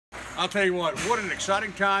I'll tell you what an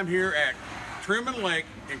exciting time here at Truman Lake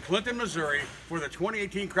in Clinton, Missouri for the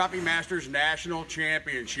 2018 Crappie Masters National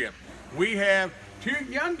Championship. We have two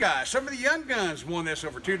young guys. Some of the young guns won this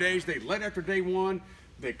over 2 days. They led after day one.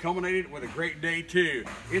 They culminated with a great day two.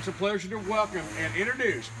 It's a pleasure to welcome and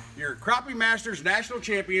introduce your Crappie Masters National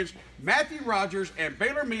Champions, Matthew Rogers and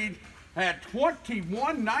Baylor Mead. Had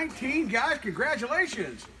 21-19, guys.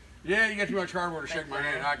 Congratulations. Yeah, you got too much hardware to shake my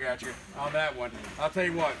hand. I got you on that one. I'll tell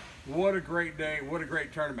you what a great day, what a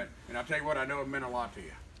great tournament. And I'll tell you what, I know it meant a lot to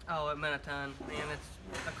you. Oh, it meant a ton, man.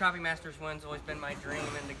 It's a Crappie Masters win's always been my dream,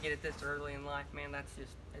 and to get it this early in life, man,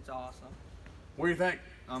 it's awesome. What do you think?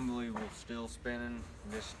 Unbelievable. Still spinning.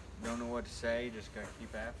 Just don't know what to say. Just got to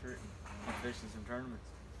keep after it and keep fishing some tournaments.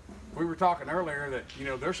 We were talking earlier that, you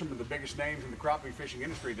know, there's some of the biggest names in the crappie fishing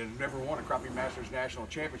industry that have never won a Crappie Masters National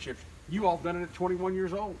Championship. You all done it at 21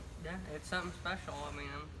 years old. Yeah, it's something special. I mean,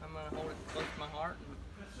 I'm going to hold it close to my heart and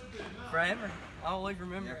forever. I'll always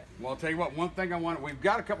remember it. Well, I'll tell you what, one thing we've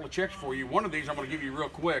got a couple of checks for you. One of these I'm going to give you real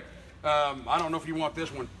quick. I don't know if you want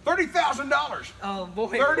this one. $30,000. Oh, boy.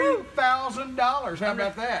 $30,000. How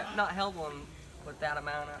about that? Not held one with that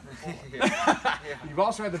amount out before. Yeah. You've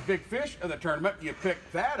also had the big fish of the tournament. You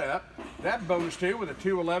picked that up. That bonus too with a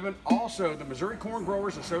 211. Also, the Missouri Corn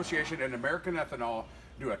Growers Association and American Ethanol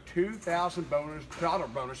do a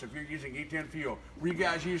 $2,000 bonus if you're using E10 fuel. Were you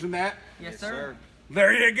guys using that? Yes, sir.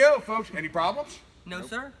 There you go, folks. Any problems? No, nope.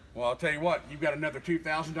 Sir. Well, I'll tell you what, you've got another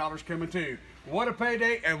 $2,000 coming too. What a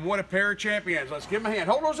payday and what a pair of champions. Let's give them a hand.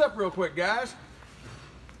 Hold those up real quick, guys.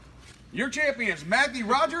 Your champions, Matthew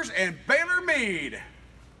Rogers and Baylor Mead.